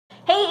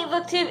Hey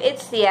BookTube,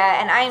 it's Thea,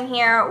 and I am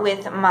here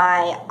with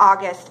my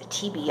August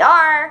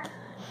TBR.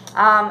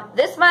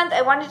 This month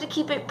I wanted to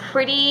keep it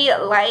pretty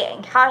light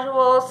and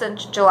casual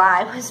since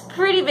July was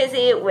pretty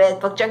busy with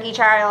Book Junkie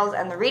Trials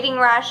and the reading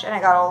rush, and I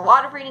got a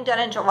lot of reading done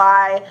in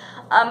July,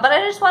 but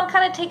I just want to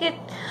kind of take it,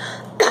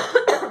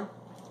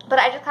 but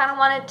I just kind of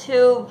wanted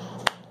to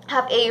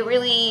have a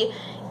really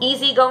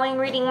easygoing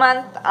reading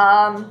month.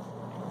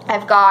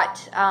 I've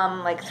got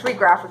like 3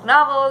 graphic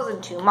novels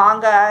and 2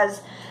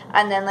 mangas,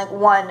 and then like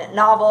 1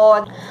 novel,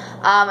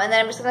 and then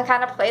I'm just going to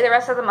kind of play the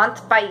rest of the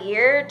month by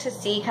ear to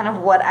see kind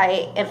of what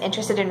I am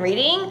interested in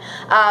reading,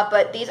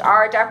 but these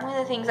are definitely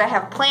the things I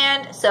have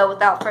planned, so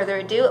without further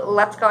ado,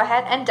 let's go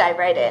ahead and dive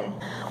right in.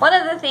 One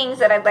of the things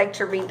that I'd like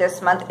to read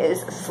this month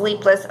is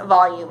Sleepless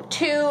Volume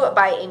 2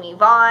 by Amy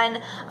Vaughn.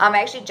 I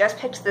actually just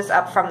picked this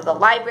up from the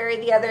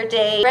library the other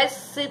day. I read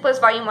Sleepless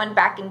Volume 1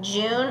 back in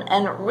June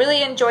and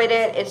really enjoyed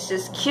it. It's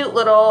just cute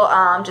little,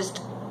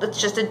 it's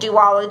just a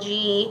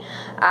duology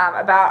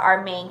about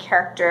our main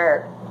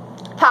character,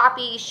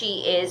 Poppy. She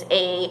is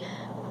a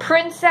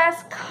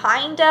princess,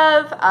 kind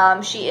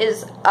of. She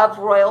is of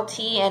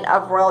royalty and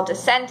of royal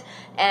descent,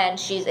 and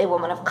she's a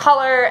woman of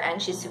color,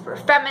 and she's super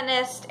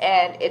feminist,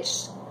 and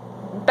it's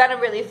been a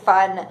really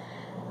fun,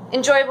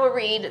 enjoyable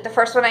read. The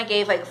first one I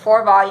gave like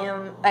 4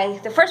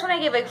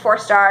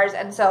 stars,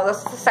 and so this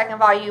is the second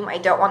volume. I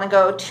don't want to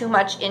go too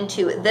much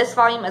into this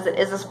volume as it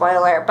is a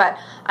spoiler, but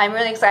I'm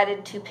really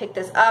excited to pick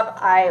this up.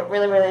 I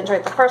really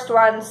enjoyed the first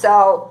one,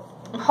 so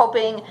I'm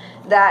hoping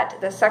that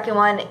the second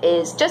one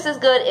is just as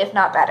good, if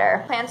not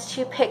better. Plans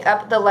to pick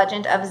up The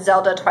Legend of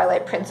Zelda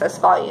Twilight Princess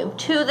Volume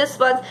 2 this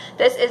month.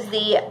 This is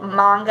the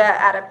manga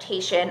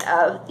adaptation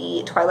of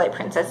the Twilight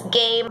Princess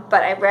game,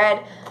 but I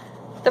read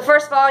the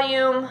first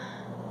volume,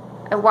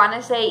 I want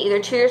to say either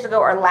 2 years ago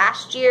or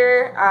last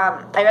year.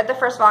 I read the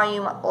first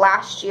volume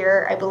last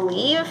year, I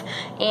believe,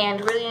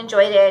 and really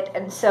enjoyed it,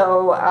 and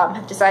so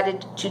have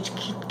decided to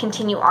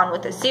continue on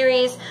with the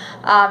series,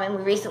 and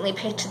we recently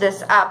picked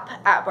this up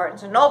at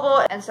Barnes &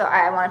 Noble, and so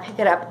I want to pick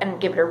it up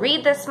and give it a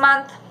read this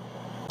month.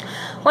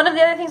 One of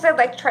the other things I'd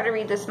like to try to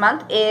read this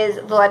month is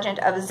The Legend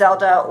of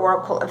Zelda,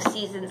 Oracle of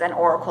Seasons and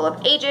Oracle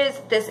of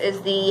Ages. This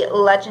is the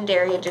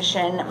Legendary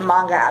Edition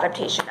manga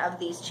adaptation of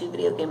these 2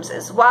 video games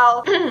as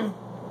well.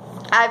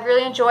 I've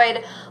really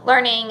enjoyed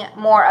learning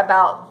more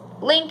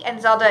about Link and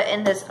Zelda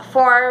in this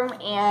form,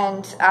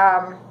 and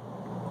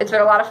it's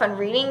been a lot of fun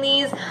reading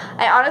these.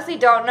 I honestly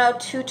don't know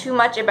too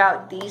much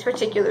about these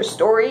particular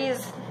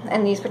stories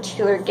and these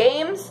particular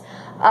games.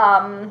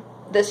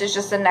 This is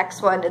just the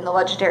next one in the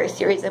Legendary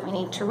series that we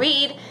need to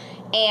read,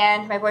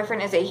 and my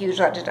boyfriend is a huge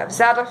Legend of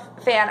Zelda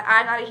fan.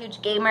 I'm not a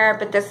huge gamer,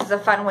 but this is a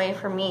fun way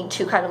for me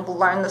to kind of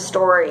learn the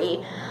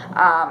story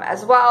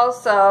as well,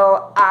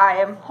 so I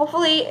am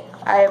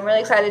really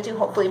excited to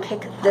hopefully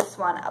pick this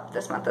one up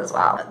this month as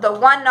well. The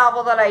one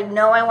novel that I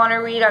know I want to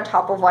read on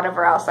top of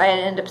whatever else I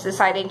end up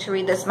deciding to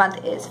read this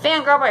month is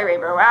Fangirl by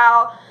Rainbow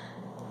Rowell.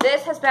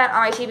 This has been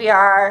on my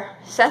TBR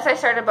since I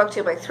started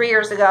BookTube like 3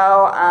 years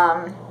ago.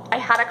 I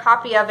had a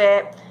copy of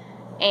it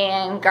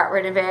and got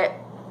rid of it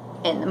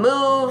in the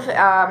move,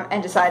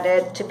 and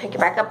decided to pick it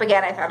back up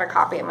again. I found a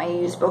copy at my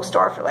used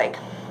bookstore for like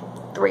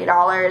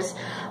 $3,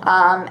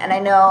 and I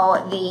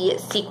know the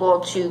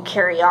sequel to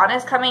Carry On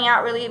is coming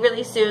out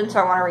really soon,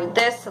 so I want to read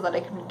this so that I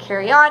can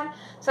carry on,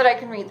 so that I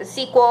can read the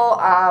sequel.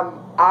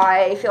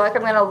 I feel like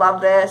I'm going to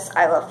love this.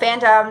 I love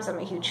fandoms. I'm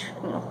a huge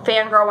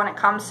fangirl when it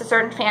comes to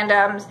certain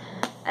fandoms,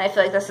 and I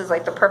feel like this is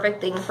like the perfect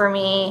thing for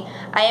me.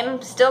 I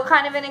am still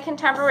kind of in a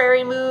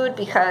contemporary mood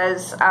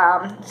because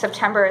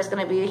September is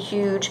going to be a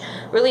huge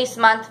release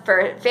month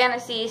for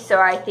fantasy, so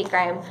I think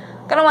I'm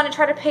going to want to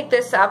try to pick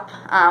this up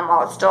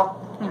while it's still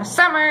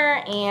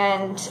summer,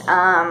 and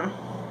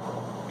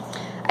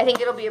I think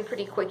it'll be a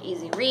pretty quick,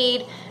 easy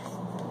read.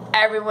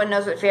 Everyone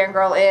knows what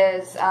Fangirl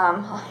is.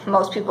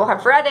 Most people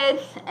have read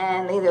it,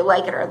 and they either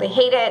like it or they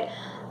hate it.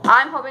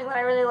 I'm hoping that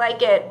I really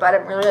like it, but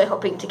I'm really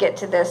hoping to get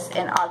to this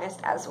in August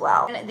as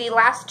well. And the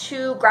last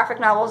 2 graphic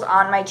novels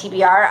on my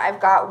TBR, I've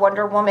got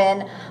Wonder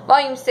Woman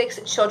Volume 6,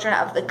 Children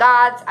of the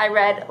Gods. I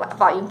read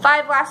Volume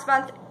 5 last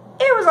month.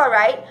 It was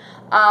alright,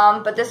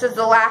 but this is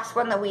the last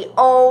one that we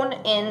own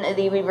in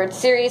the Rebirth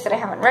series that I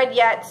haven't read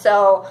yet,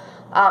 so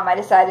I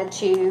decided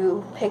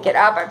to pick it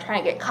up. I'm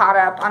trying to get caught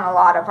up on a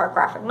lot of our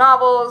graphic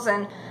novels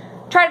and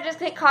try to just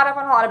get caught up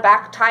on a lot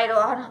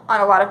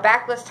of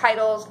backlist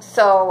titles,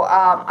 so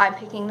I'm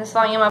picking this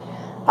volume up.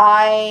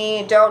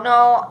 I don't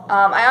know,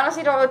 I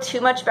honestly don't know too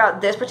much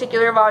about this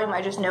particular volume.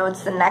 I just know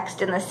it's the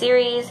next in the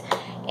series,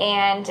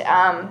 and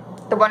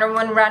the Wonder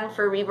Woman run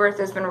for Rebirth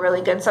has been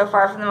really good so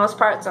far for the most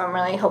part, so I'm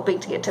really hoping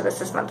to get to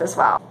this month as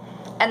well.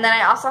 And then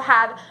I also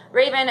have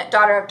Raven,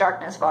 Daughter of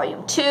Darkness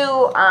Volume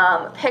 2,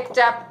 picked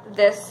up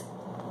this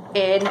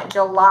in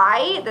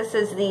July. This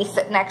is the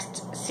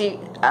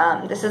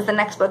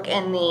next book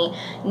in the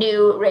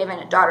new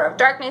Raven, Daughter of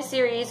Darkness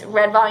series.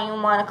 Read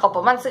Volume 1 a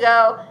couple months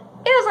ago.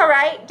 it was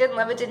alright. Didn't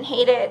love it, didn't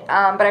hate it,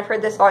 but I've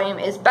heard this volume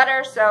is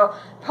better, so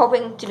I'm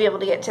hoping to be able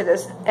to get to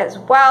this as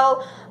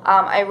well.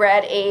 I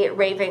read a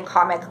Raven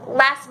comic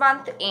last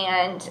month,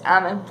 and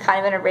I'm kind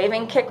of in a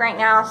Raven kick right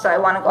now, so I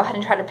want to go ahead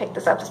and try to pick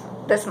this up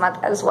this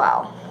month as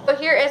well. So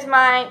here is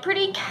my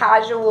pretty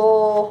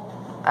casual,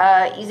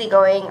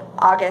 easygoing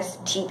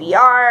August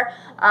TBR.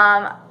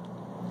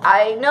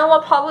 I know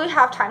I'll probably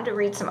have time to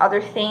read some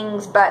other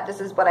things, but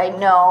this is what I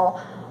know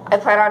I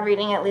plan on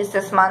reading at least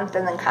this month,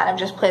 and then kind of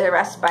just play the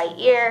rest by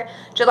ear.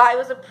 July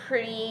was a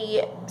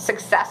pretty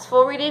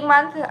successful reading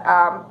month,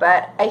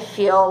 but I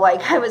feel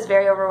like I was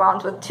very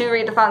overwhelmed with 2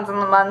 readathons in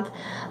the month,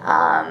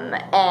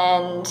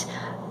 and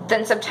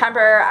then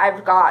September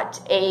I've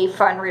got a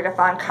fun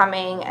readathon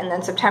coming, and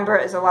then September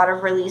is a lot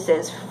of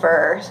releases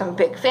for some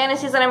big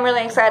fantasies that I'm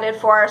really excited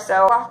for,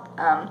 so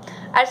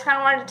I just kind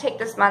of wanted to take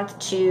this month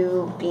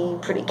to be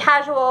pretty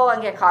casual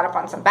and get caught up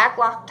on some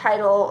backlog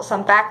titles.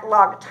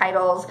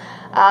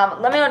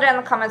 Let me know down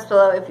in the comments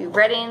below if you've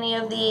read any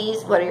of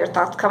these. What are your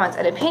thoughts, comments,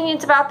 and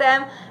opinions about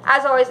them?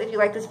 As always, if you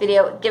like this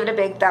video, give it a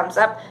big thumbs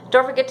up.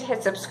 Don't forget to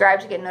hit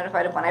subscribe to get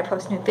notified of when I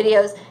post new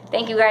videos.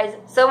 Thank you guys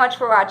so much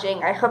for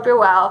watching. I hope you're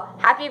well.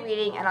 Happy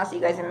reading, and I'll see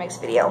you guys in the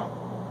next video.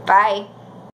 Bye.